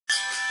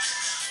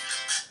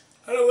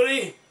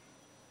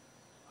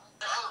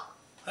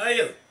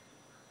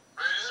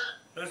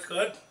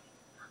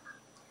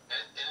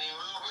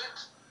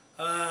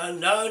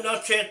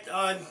yet.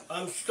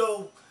 I'm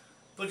still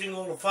putting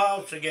all the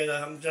files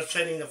together. I'm just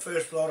sending the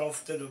first lot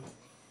off to the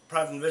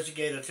private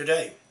investigator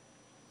today.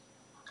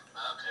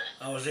 Okay.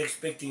 I was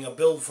expecting a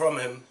bill from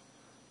him,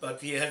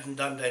 but he hasn't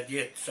done that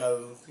yet,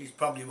 so he's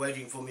probably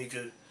waiting for me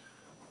to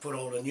put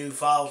all the new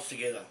files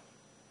together.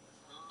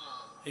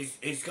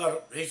 He's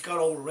got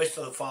all the rest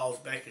of the files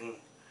back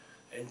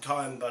in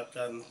time, but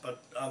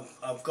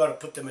I've got to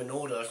put them in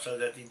order so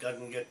that he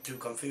doesn't get too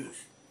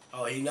confused.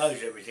 Oh, he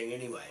knows everything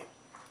anyway,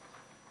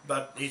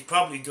 but he's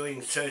probably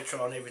doing search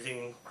on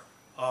everything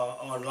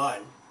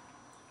online,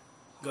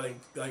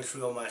 going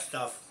through all my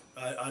stuff.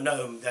 I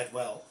know him that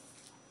well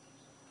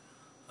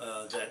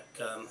that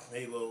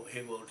he will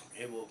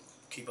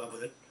keep up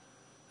with it.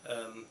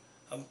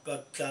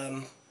 But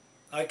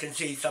I can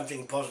see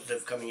something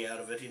positive coming out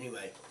of it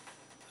anyway.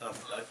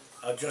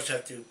 I just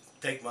have to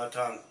take my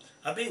time.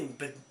 I've been a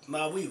bit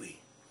mawee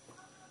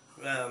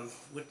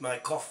with my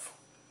cough.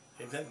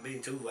 It hasn't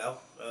been too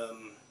well,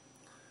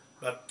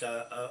 but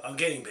I'm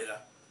getting better.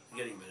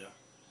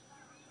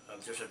 I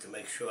just have to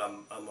make sure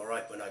I'm all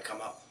right when I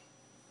come up.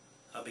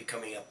 I'll be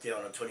coming up there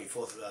on the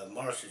 24th.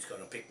 Morris is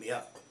going to pick me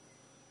up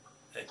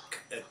at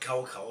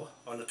Kawakawa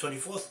on the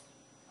 24th.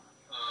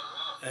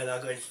 And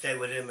I'm going to stay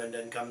with him and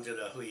then come to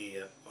the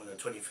hui on the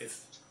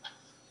 25th.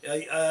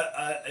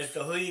 Is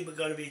the hui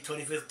going to be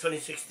 25th,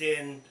 26th there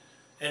and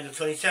the 27th?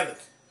 The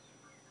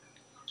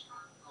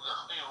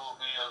hui will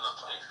be on the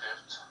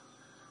 25th.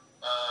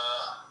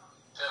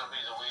 That'll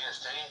be the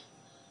Wednesday.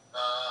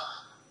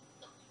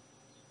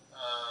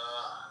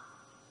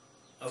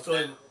 I thought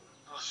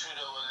we'll shoot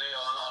over there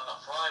on a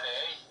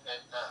Friday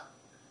at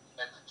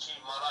the Chi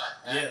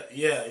Moai.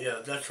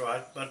 Yeah, that's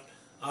right. But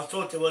I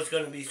thought there was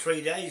going to be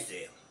 3 days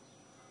there.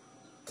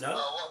 No?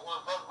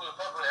 We'll probably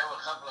have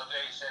a couple of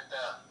days at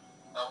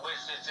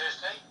Wednesday,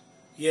 Thursday.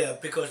 Yeah,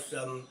 because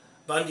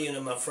Bundy and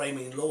them are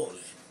framing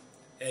laws,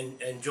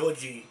 and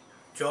Georgie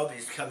job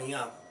is coming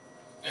up,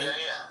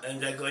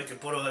 and they're going to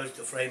put us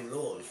to frame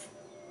laws.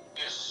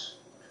 Yes.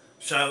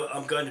 So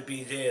I'm going to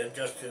be there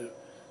just to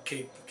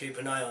keep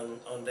an eye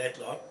on that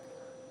lot,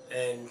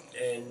 and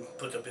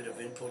put a bit of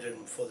input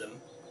in for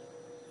them,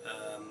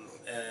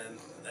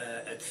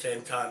 at the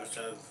same time.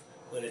 So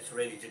when it's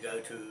ready to go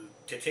to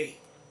Te.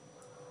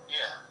 Yeah,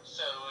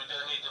 so we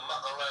don't need to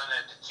muck around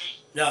at the tea.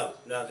 No,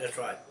 that's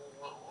right.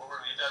 We've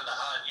already done the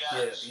hard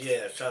yards.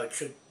 Yeah, so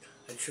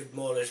it should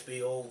more or less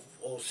be all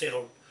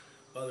settled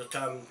by the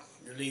time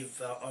you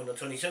leave on the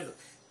 27th.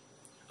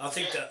 I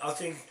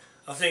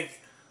think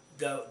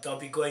they'll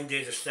be going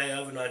there to stay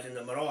overnight in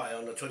the marae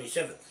on the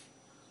 27th.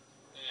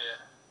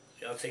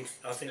 Yeah. I think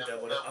they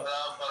would. But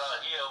I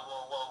hear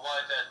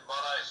why that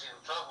marai's in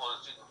trouble.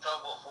 It's in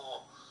trouble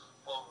for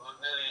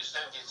nearly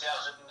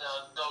 $70,000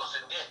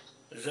 in debt.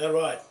 Is that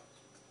right?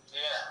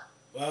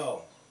 Yeah.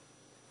 Wow.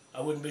 I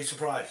wouldn't be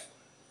surprised.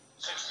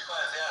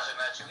 65,000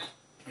 actually.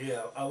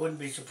 Yeah, I wouldn't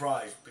be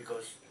surprised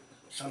because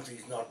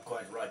something's not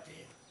quite right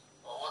there.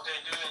 Well, what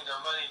they're doing, the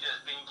money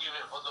that's been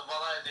given for the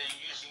marae, they're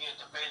using it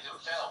to pay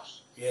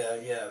themselves.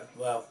 Yeah.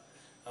 Well,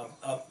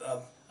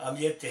 I'm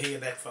yet to hear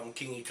back from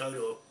Kingi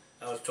Toto.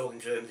 I was talking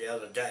to him the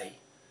other day.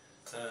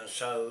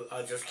 So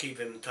I'll just keep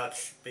in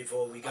touch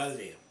before we go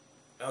there.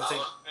 I was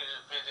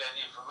fed that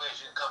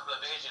information a couple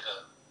of days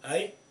ago.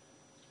 Eh?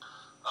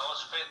 I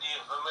was fed the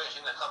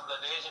information a couple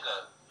of days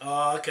ago.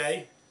 Oh,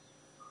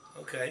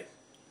 okay.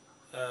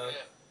 Yeah.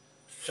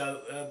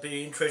 So it'll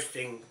be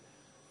interesting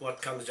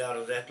what comes out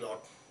of that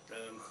lot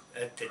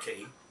at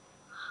Te,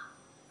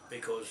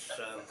 because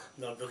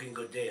not looking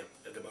good there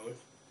at the moment.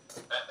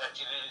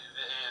 Actually,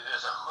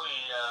 there's a hui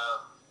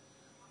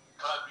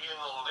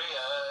tribunal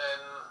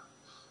there,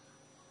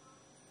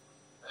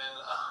 and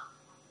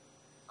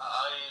I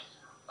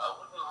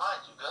wouldn't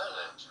mind to go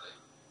actually.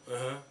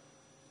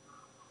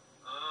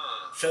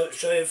 So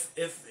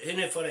if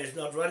Hinefone is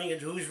not running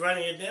it, who's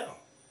running it now?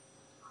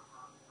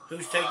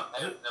 Who's taking? I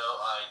have no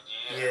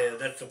idea. Yeah,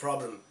 that's the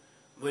problem.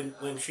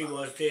 When she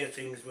was there,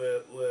 things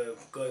were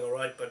going all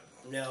right, but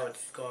now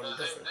it's gone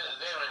different.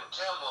 They're in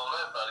turmoil,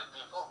 that bloody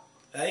people.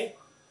 Eh?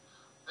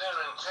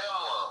 They're in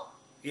turmoil.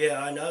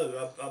 Yeah, I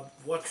know. I've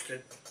watched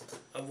it.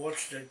 I've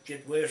watched it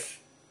get worse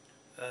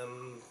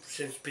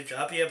since Peter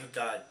Hapiapa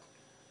died,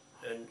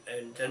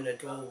 and then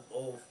it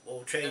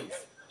all changed.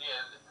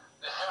 Yeah,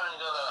 they haven't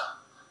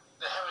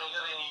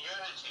got any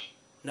unity.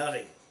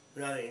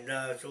 Nothing.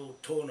 No, it's all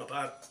torn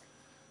apart,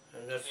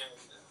 and that's. Yeah,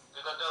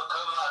 they got no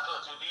Kaumātua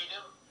to lead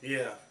them.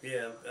 Yeah.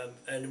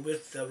 And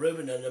with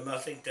Ruben and them, I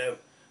think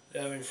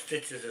they're in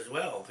stitches as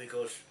well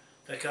because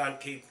they can't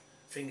keep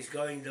things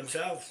going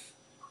themselves.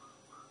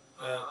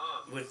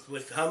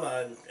 With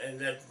Hummer and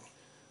that.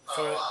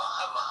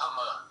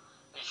 Hummer,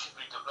 he should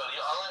be the bloody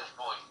orange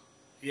boy.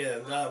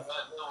 Yeah, no.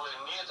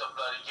 Nowhere near the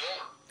bloody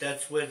game.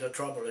 That's where the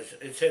trouble is.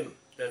 It's him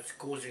that's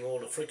causing all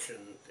the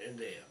friction in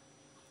there.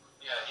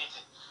 Yeah, I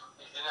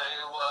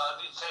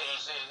did say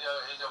he's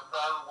a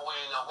brown boy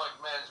in a white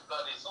man's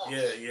bloody thoughts.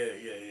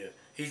 Yeah.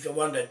 He's the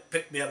one that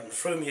picked me up and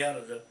threw me out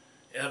of the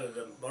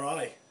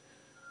marae.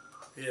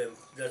 Yeah,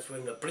 that's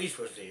when the police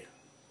was there.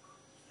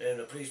 and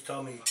the police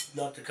told me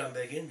not to come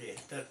back in there.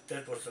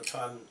 That was the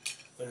time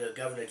when the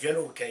Governor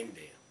General came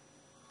there.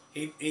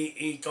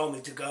 He told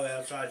me to go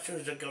outside. As soon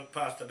as I got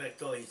past the back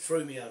door, he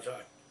threw me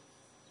outside.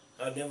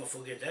 I'll never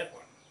forget that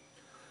one.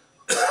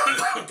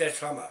 That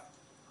summer.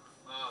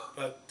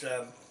 But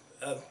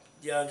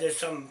yeah, there's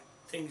some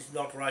things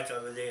not right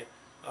over there.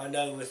 I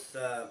know with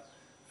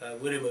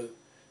Wiremu,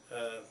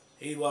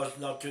 he was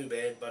not too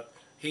bad, but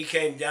he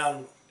came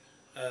down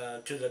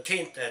to the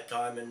tent that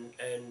time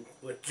and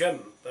with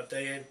Jim, but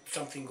they had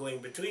something going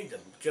between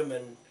them, Jim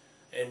and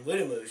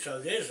Wiremu. So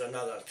there's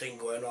another thing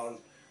going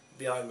on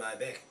behind my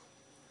back.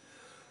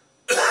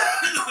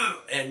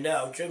 And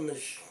now Jim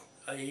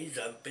he's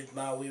a bit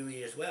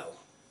Maui as well.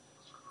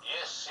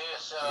 Yes,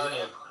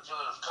 yeah, because he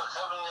was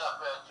coming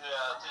up to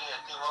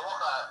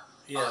Wawaka.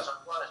 Yeah. I was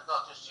surprised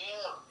not to see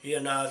him. Yeah,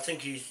 no, I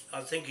think he's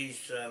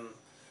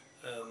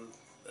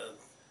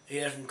he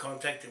hasn't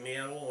contacted me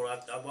at all.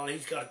 Well,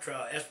 he's got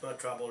asthma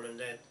trouble and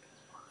that,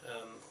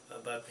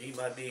 but he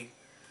might be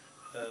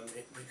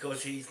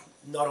because he's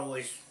not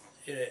always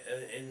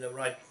in the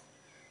right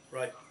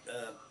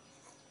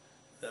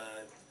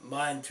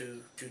mind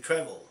to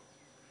travel,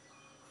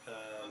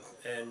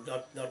 and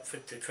not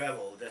fit to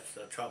travel. That's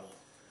the trouble,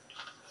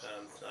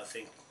 I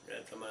think,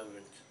 at the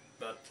moment.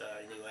 But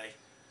anyway,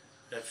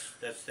 that's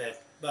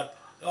that. But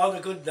on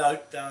a good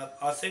note,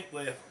 I think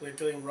we're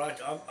doing right.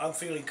 I'm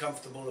feeling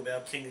comfortable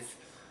about things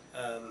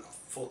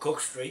for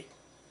Cook Street,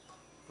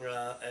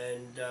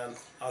 and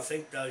I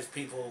think those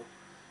people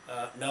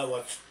know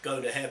what's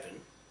going to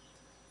happen.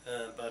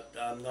 But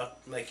I'm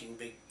not making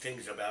big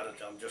things about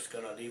it. I'm just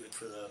going to leave it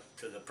to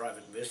the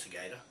private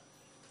investigator,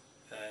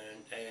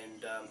 and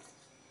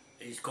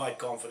he's quite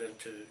confident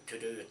to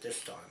do it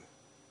this time.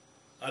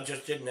 I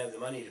just didn't have the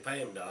money to pay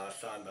him the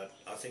last time, but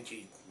I think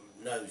he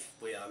knows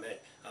where I'm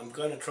at. I'm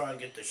going to try and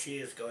get the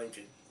shares going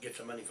to get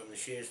some money from the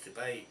shares to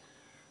pay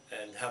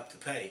and help to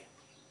pay.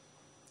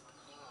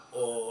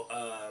 Or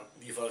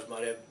you fellas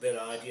might have a better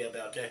idea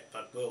about that,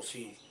 but we'll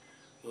see.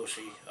 We'll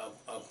see.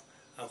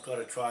 I've got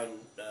to try and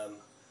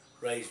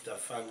raise the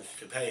funds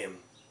to pay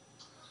him.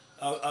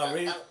 How are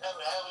we going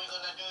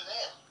to do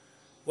that?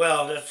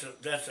 Well,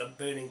 that's a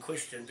burning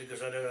question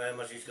because I don't know how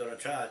much he's going to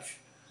charge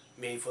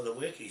me for the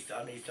work he's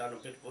done. He's done a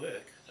bit of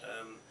work,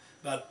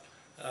 but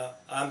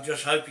I'm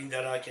just hoping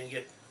that I can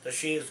get the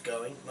shares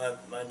going.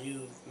 My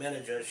new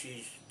manager,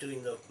 she's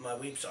doing my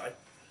website,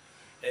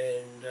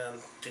 and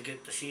to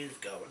get the shares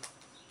going.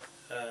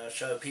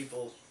 So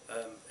people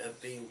have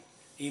been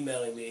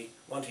emailing me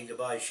wanting to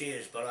buy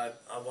shares, but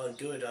I won't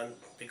do it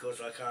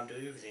because I can't do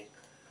everything,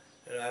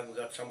 and I haven't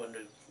got someone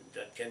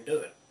that can do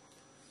it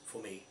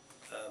for me.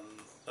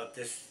 But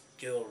this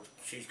girl,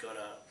 she's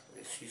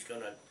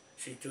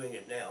doing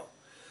it now.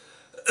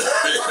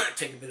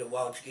 Take a bit of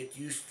while to get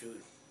used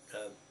to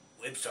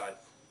website.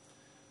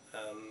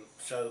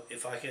 So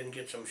if I can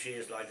get some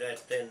shares like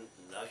that, then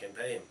I can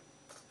pay him.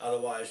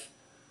 Otherwise,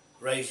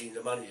 raising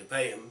the money to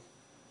pay him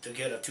to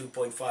get a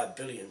 2.5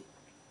 billion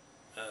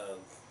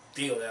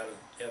deal out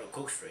of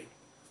Cook Street.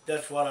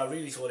 That's what I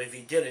really thought. If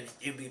he did it,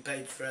 he'd be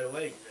paid straight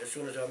away as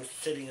soon as I'm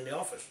sitting in the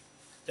office.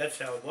 That's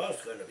how it was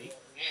going to be.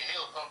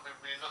 He'll probably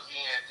be looking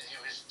at, if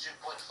it's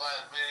 2.5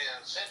 million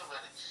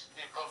settlement,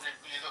 he'll probably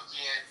be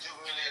looking at $2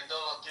 million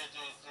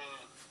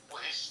for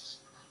his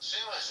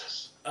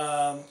services.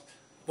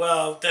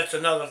 Well, that's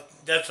another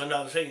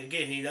thing.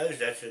 Again, he knows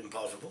that's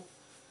impossible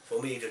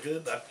for me to do,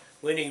 but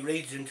when he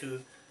reads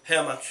into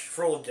how much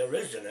fraud there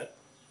is in it,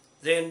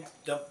 then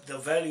the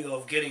value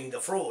of getting the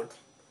fraud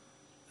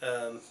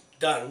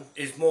done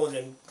is more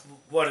than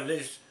what it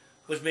is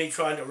with me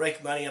trying to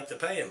rake money up to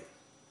pay him.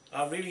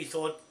 I really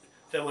thought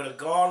they would have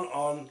gone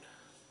on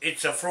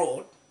it's a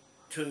fraud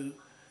to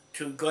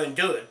go and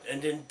do it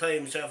and then pay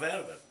himself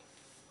out of it.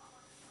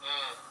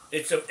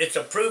 It's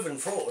a proven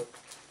fraud,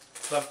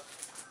 but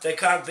they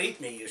can't beat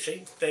me, you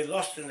see. They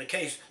lost in the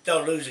case,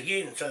 they'll lose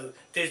again, so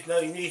there's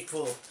no need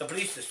for the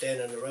police to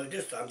stand on the road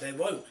this time. They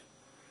won't.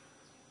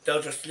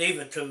 They'll just leave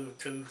it to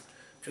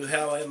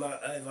how am I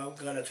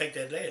going to take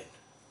that land.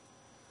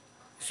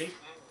 You see?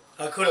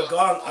 I could have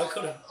gone, I hope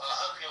your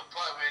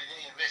private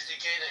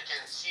investigator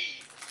can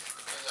see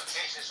the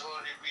case has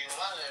already been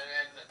run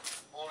and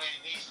all he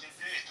needs to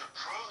do is to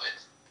prove it.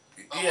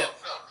 Yeah.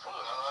 Not prove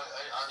it.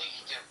 I think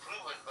he can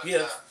prove it, but...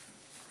 Yeah.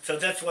 So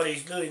that's what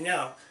he's doing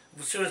now.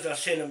 As soon as I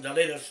send him the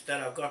letters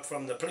that I've got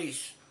from the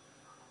police,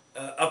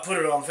 I put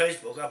it on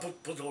Facebook. I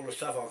put all the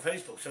stuff on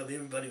Facebook so that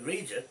everybody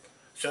reads it,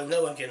 so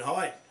no one can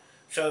hide.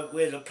 So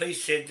where the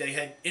police said they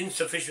had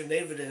insufficient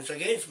evidence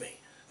against me,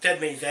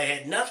 that means they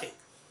had nothing.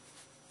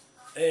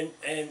 And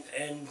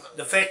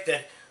the fact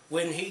that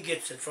when he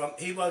gets it from,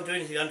 he won't do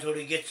anything until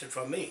he gets it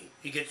from me.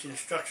 He gets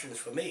instructions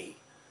from me.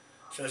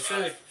 So as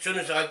soon as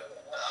I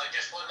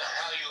just wonder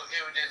how your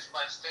evidence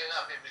might stand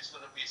up if it's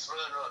going to be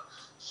thrown around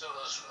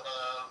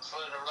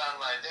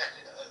like that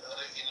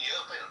in the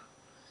open.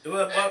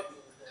 Well,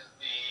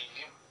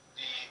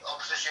 the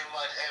opposition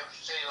might have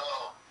said,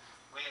 "Oh,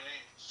 we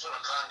sort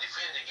of can't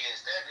defend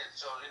against that." And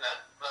so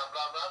blah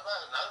blah blah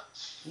blah. No.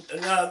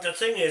 No, the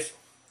thing is,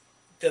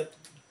 the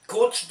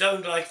courts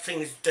don't like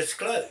things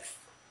disclosed.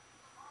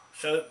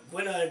 So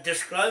when I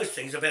disclose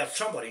things about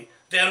somebody,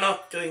 they're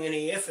not doing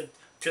any effort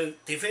to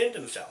defend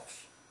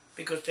themselves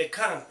because they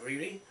can't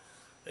really.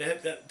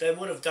 They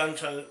would have done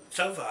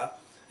so far,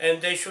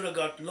 and they should have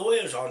got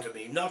lawyers onto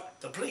me,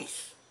 not the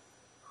police.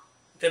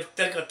 They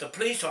got the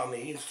police on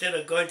me instead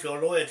of going to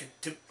a lawyer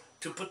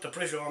to put the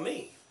pressure on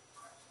me.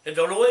 And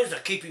the lawyers are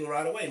keeping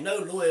right away. No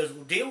lawyers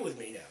will deal with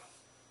me now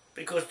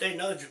because they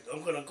know that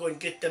I'm going to go and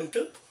get them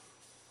too.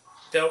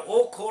 They're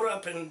all caught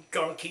up in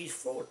John Key's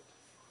fraud.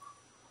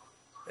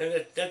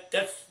 And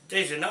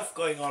there's enough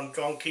going on.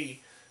 John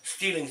Key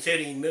stealing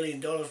 $13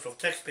 million of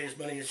taxpayers'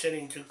 money and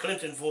sending to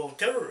Clinton for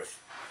terrorist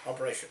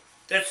operation.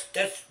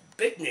 That's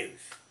big news.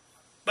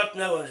 But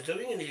no one's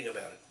doing anything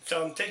about it.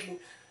 So I'm taking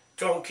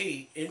John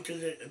Key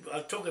I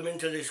took him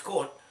into this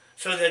court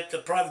so that the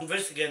private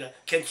investigator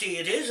can see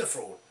it is a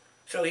fraud.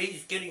 So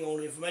he's getting all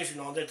the information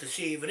on that to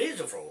see if it is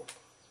a fraud.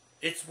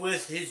 It's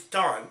worth his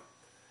time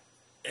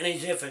and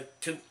his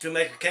effort to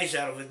make a case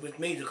out of it with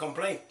me to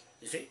complain,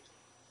 you see.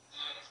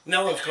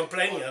 No one's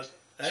complaining. Certainly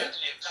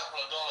a couple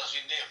of dollars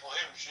in there for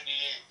him should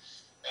he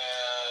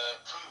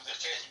prove the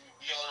case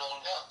beyond all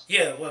doubt.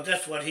 Yeah, well,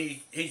 that's what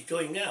he's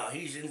doing now.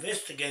 He's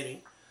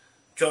investigating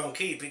John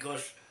Key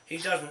because he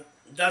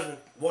doesn't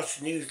watch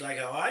the news like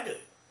how I do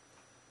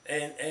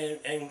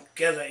and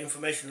gather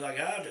information like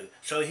I do.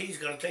 So he's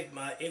got to take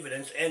my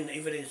evidence and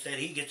evidence that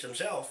he gets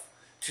himself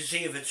to see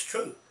if it's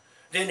true.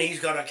 Then he's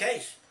got a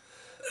case.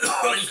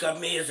 He's got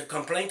me as a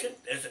complainant,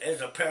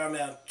 as a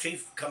paramount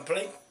chief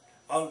complaint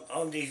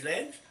on these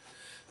lands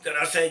that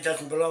I say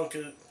doesn't belong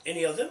to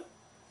any of them.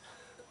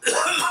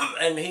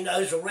 And he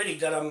knows already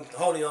that I'm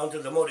holding on to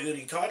the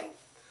Moriuri title.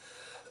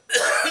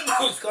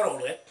 He's got all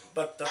that,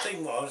 but the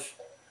thing was,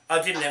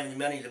 I didn't have any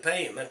money to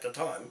pay him at the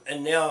time,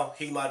 and now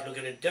he might look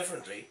at it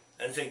differently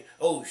and think,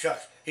 oh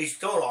shucks, he's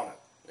still on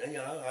it. And you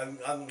know,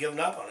 I'm giving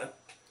up on it.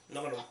 I'm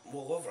not going to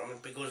walk off from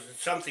it because there's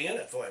something in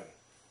it for him.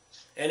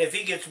 And if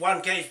he gets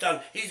one case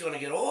done, he's going to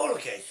get all the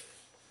cases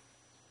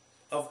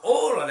of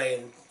all the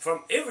land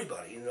from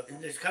everybody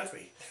in this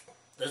country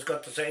that's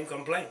got the same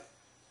complaint.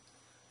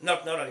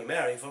 Not only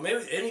Maori, from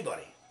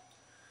anybody.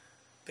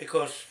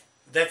 Because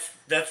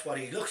that's what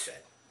he looks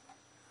at.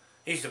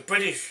 He's the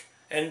British,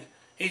 and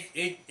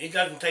he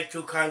doesn't take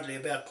too kindly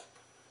about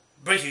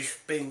British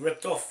being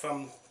ripped off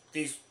from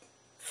these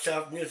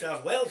New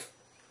South Wales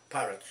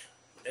pirates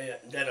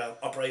that are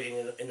operating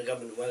in the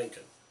government of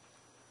Wellington.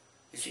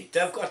 You see,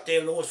 they've got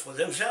their laws for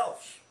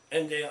themselves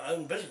and their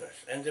own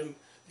business, and and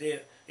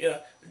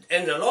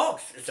the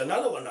logs. It's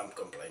another one I'm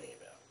complaining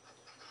about.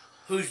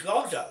 Whose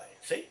logs are they?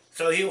 See,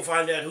 so he'll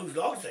find out whose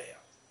logs they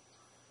are.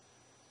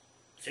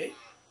 See,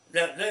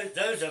 now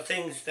those are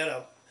things that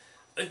are.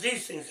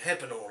 These things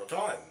happen all the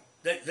time.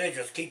 They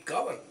just keep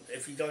going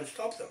if you don't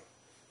stop them.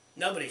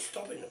 Nobody's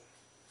stopping them.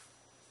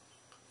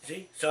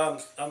 See, so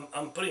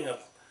I'm putting a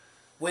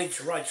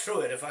wedge right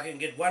through it. If I can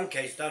get one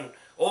case done,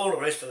 all the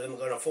rest of them are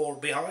going to fall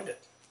behind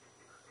it,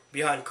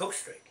 behind Cook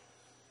Street.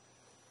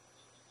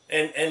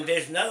 And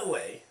there's no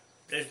way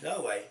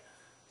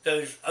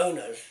those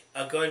owners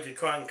are going to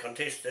try and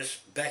contest this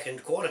back in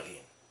court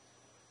again.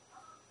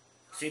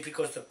 See,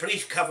 because the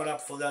police covered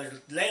up for those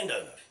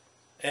landowners,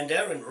 and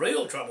they're in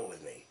real trouble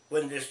with me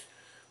when this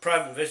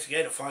private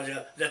investigator finds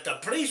out that the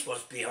police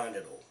was behind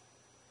it all.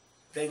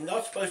 They're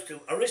not supposed to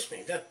arrest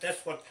me.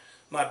 That's what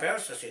my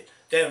barrister said.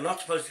 They are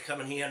not supposed to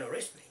come in here and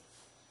arrest me.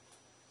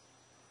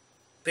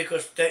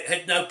 Because they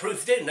had no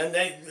proof then,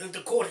 and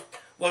the court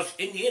was,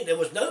 in the end, there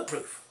was no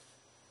proof.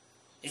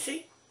 You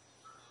see?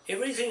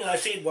 Everything I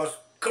said was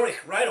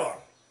correct, right on.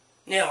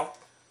 Now,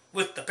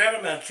 with the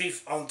paramount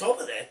chief on top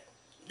of that,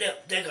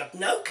 they got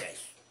no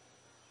case.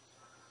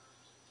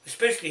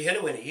 Especially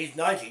Hedewini, he's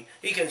 90,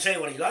 he can say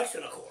what he likes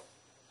in a court.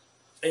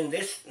 In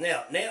this,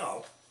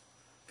 now,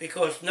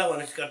 because no one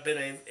has got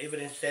better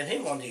evidence than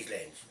him on these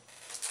lands,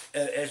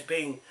 as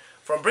being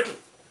from Britain.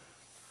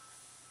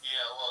 Yeah,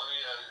 well,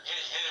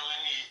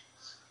 Hedewini,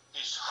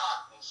 his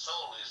heart and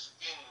soul is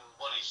in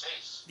what he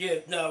says.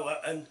 Yeah, no,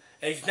 and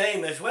his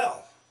name as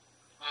well.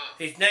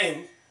 His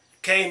name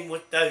came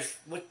with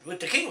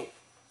the king.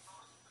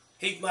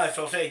 He might as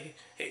well say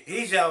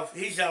he's our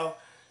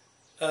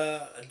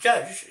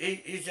judge.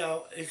 He's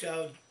our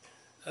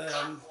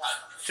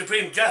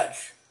supreme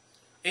judge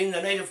in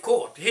the native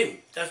court. Him.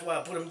 That's why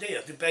I put him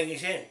there to bang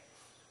his hand.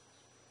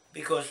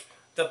 Because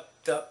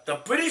the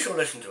British will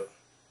listen to him.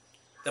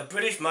 The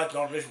British might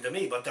not listen to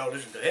me, but they'll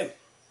listen to him.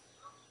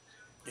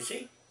 You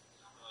see?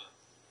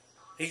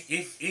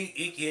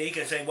 He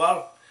can say,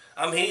 well,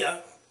 I'm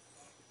here.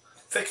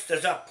 Fix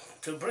this up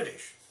to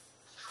British.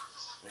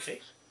 You see?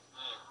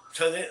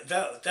 So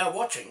they're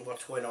watching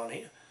what's going on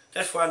here.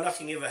 That's why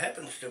nothing ever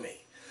happens to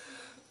me.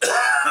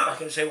 I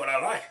can say what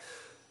I like.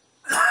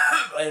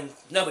 And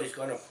nobody's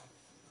going to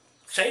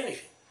say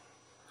anything.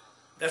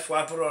 That's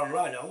why I put it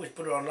online. I always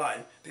put it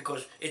online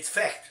because it's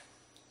fact.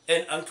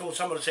 And until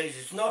somebody says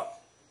it's not.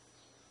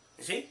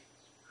 You see?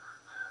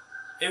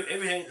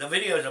 Everything, the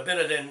videos are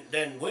better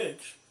than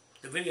words.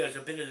 The videos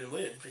are better than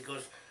words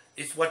because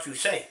it's what you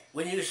say.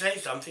 When you say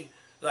something,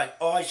 Like,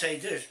 oh, I say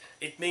this,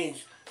 it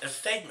means a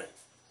statement.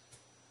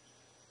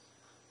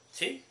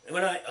 See? And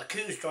when I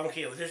accuse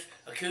Donkey of this,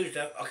 accused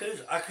a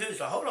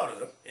whole lot of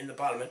them in the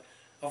Parliament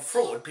of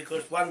fraud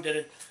because one did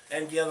it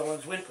and the other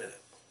ones went with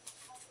it.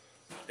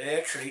 They're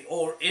actually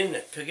all in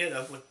it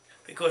together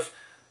because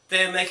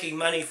they're making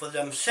money for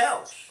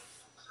themselves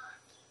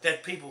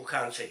that people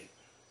can't see.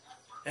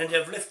 And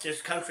they've left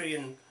this country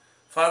in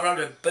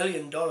 $500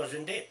 billion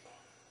in debt.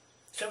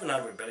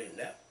 $700 billion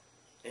now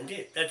in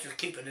debt. They just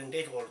keep it in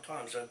debt all the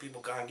time so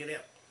people can't get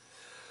out.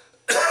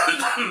 Look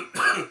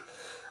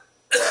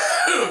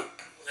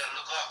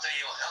after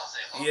your health,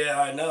 huh?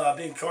 Yeah, I know. I've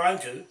been trying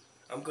to.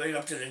 I'm going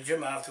up to the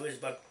gym afterwards,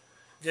 but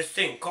this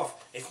thing,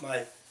 cough, it's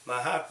my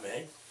heart,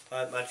 man.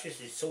 My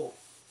chest is sore.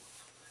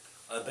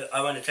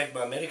 I want to take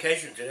my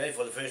medication today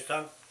for the first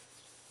time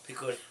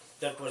because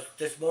that was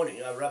this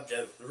morning. I rubbed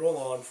the wrong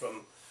on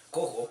from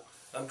Coco.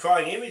 I'm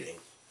trying everything.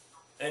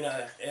 And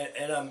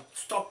I'm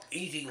stopped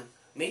eating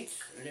meats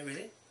and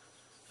everything.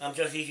 I'm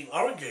just eating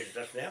oranges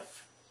just now.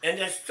 And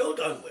that still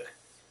don't work.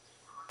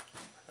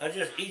 I'm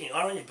just eating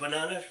orange,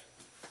 bananas,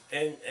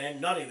 and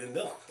not even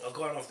milk. I've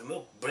gone off the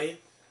milk, bread,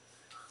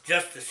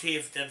 just to see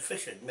if that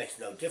fish, it makes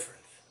no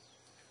difference.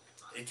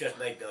 It just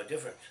makes no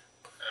difference.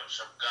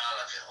 Some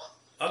garlic, huh?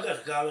 I got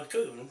the garlic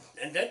too,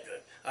 and that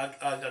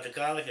I got the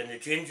garlic and the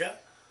ginger.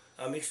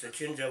 I mixed the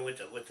ginger with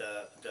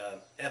the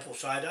apple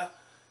cider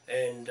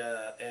and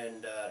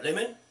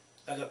lemon.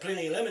 I got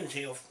plenty of lemons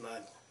here off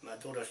my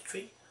daughter's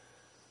tree,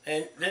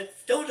 and that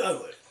still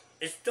don't work.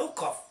 It's still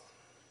cough.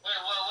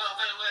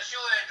 Where's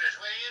your address?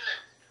 Where you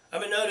live?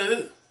 I'm in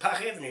Otahu,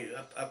 Park Avenue,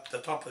 up the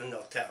top end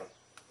of town,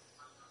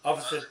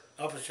 opposite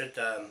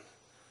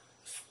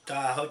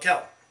Star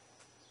Hotel.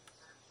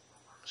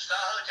 Star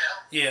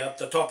Hotel? Yeah, up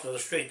the top of the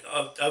street,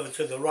 over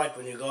to the right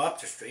when you go up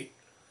the street,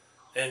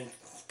 and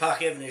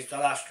Park Avenue is the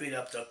last street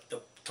up the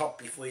top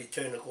before you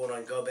turn the corner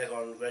and go back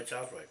on Great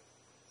South Road.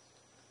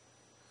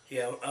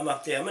 Yeah, I'm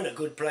up there. I'm in a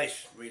good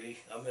place, really.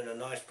 I'm in a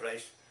nice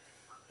place.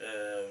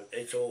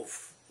 It's all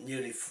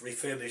newly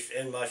refurbished,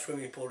 and my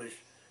swimming pool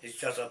is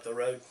just up the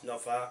road,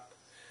 not far.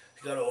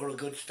 It's got all the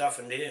good stuff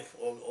in there,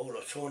 all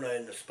the sauna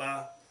and the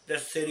spa.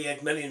 That's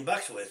 38 million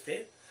bucks worth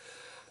there.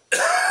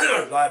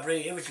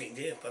 Library, everything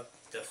there, but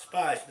the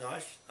spa is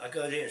nice. I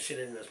go there and sit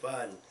in the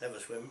spa and have a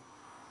swim.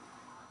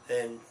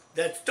 And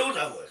that still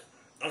don't work.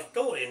 I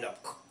still end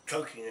up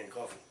choking and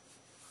coughing.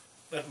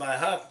 But my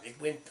heart, it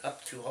went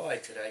up too high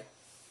today.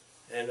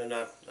 And then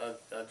I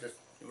just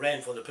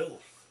ran for the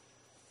pills.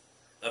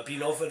 I've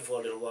been off it for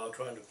a little while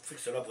trying to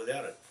fix it up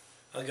without it.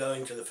 I'll go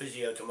into the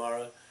physio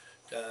tomorrow,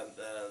 the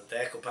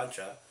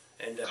acupuncture,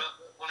 and... Little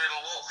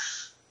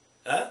walks.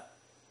 Huh?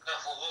 Go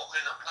for a walk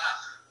in the park.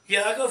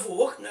 Yeah, I go for a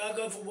walk. No, I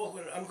go for a walk.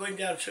 I'm going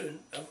down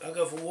soon. I'll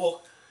go for a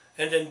walk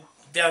and then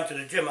down to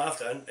the gym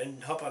after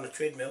and hop on a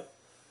treadmill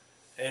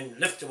and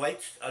lift the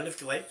weights. I lift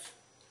the weights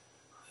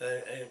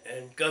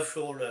and go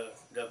through all the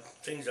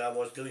things I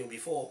was doing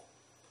before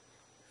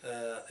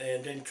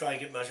and then try and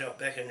get myself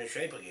back into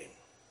shape again.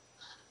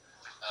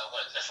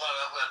 Well, that's what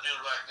I'm going to do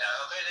right now.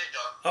 Okay then,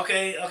 John.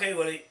 Okay,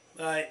 Willie.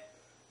 Bye.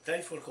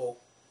 Thanks for the call.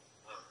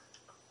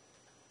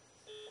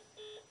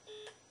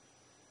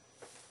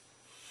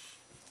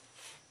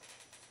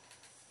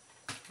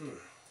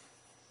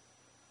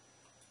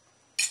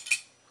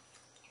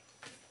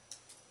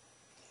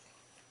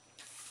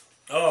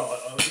 Oh,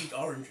 I'll eat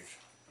oranges.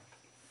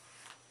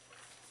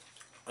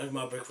 That's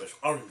my breakfast.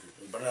 Oranges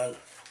and bananas.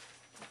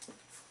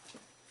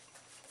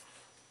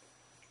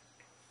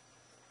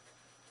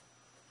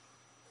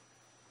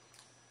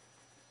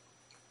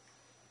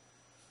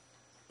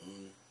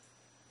 Mm.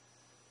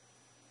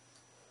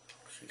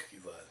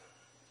 65.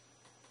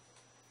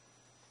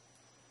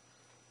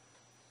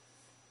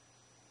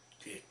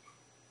 Yeah.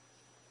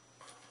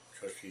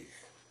 Trustees.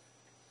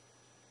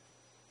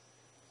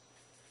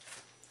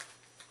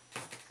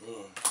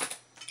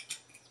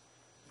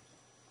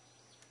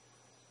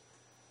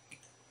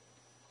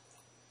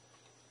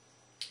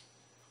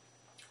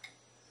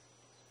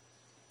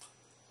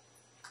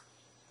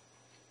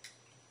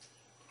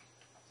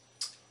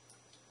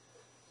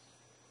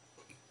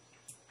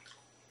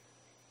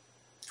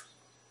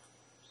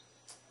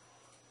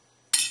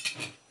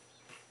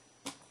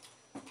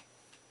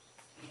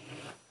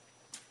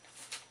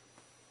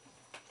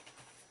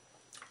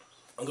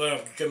 I'm going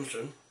up to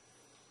Jimson.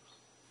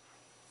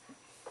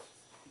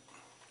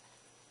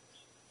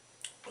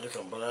 I got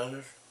some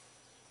bananas.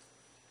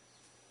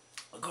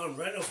 I got them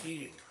right off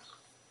eating.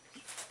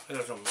 I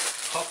got some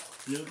hot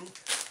noodle.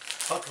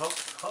 Hot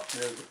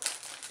noodle.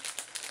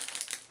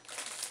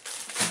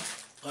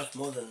 That's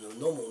more than the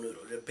normal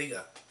noodle, they're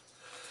bigger.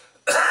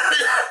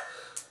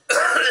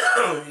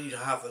 I eat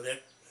half of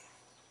that.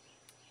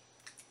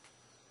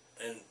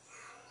 And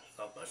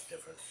not much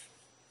difference.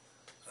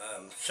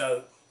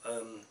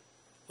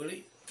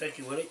 Willie, thank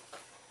you, Willie.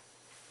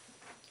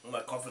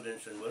 My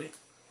confidence in Willie.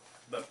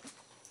 But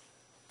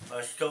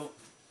I still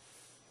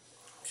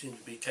seem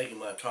to be taking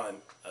my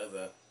time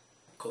over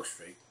Cook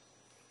Street.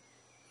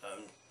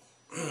 I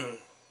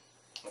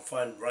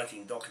find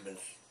writing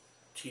documents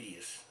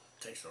tedious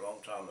takes a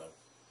long time, and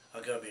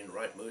I've got to be in the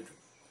right mood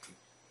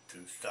to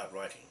start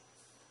writing.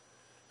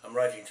 I'm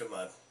writing to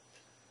my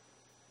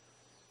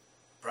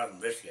private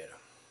investigator.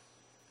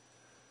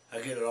 I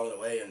get along the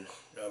way and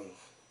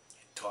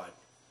tired,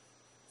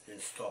 then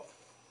stop,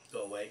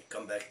 go away,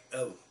 come back,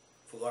 oh,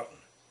 forgotten.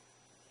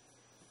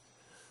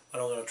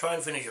 But I'm going to try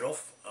and finish it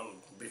off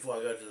before I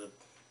go to the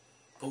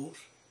pools.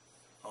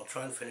 I'll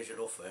try and finish it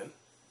off for him,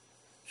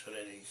 so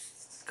that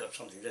he's got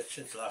something. That's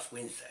since last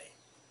Wednesday,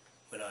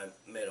 when I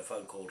made a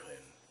phone call to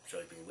him. So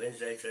it's been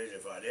Wednesday, Thursday,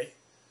 Friday,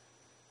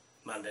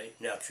 Monday,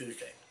 now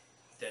Tuesday.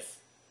 That's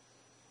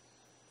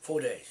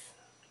 4 days.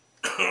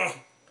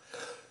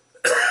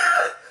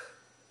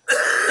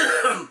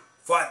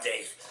 5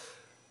 days.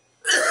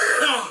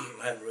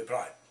 I haven't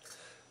replied.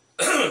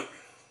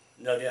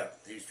 No doubt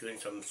he's doing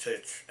some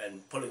search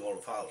and pulling all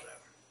the files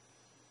out.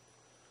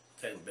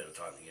 Taking a bit of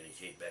time to get his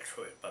head back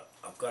through it, but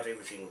I've got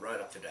everything right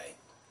up to date,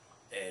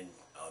 and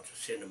I'll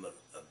just send him a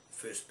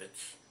first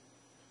bits.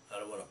 I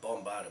don't want to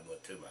bombard him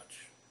with too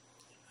much,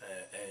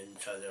 and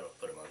so that'll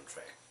put him on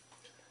track.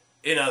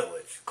 In other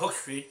words, Cook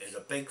Street is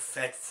a big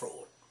fat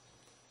fraud,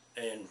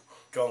 and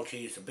John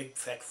Key is a big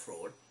fat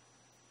fraud.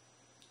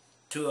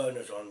 Two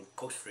owners on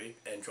Cook Street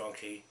and John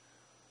Key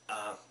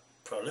are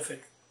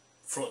prolific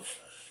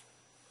fraudsters.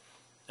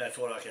 That's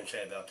what I can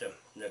say about them.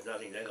 There's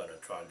nothing they're going to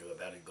try and do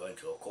about it. Going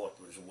to a court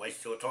is a waste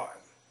of your time.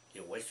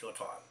 You waste your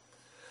time.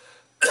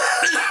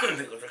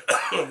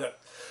 Because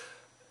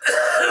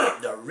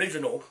the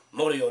original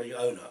Moriori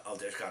owner of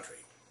this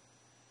country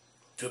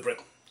to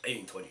Britain,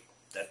 1820.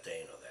 That's the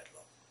end of that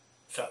law.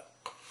 So,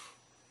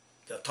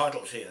 the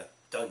titles here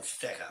don't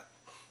stack up.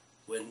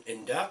 When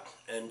in doubt,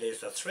 and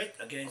there's a threat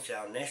against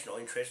our national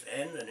interest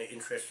and the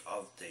interest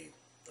of the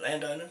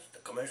landowners, the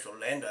commercial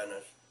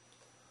landowners,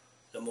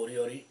 the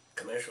Moriori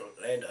commercial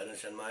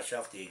landowners, and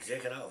myself, the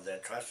executor of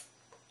that trust,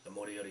 the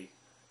Moriori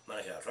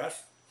Manukau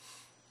Trust,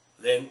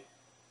 then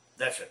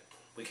that's it.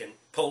 We can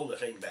pull the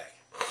thing back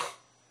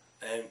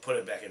and put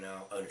it back in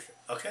our ownership.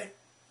 Okay?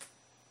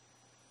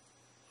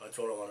 That's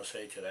all I want to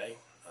say today.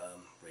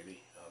 Really,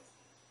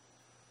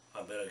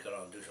 I better go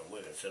on and do some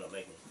work instead of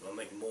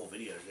making more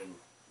videos and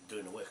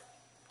doing the work.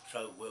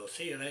 So we'll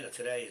see you later.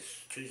 Today is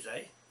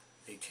Tuesday,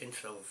 the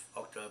 10th of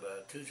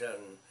October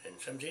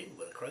 2017,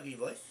 with a croaky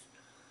voice.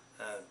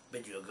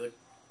 Bid you a good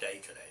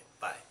day today.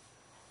 Bye.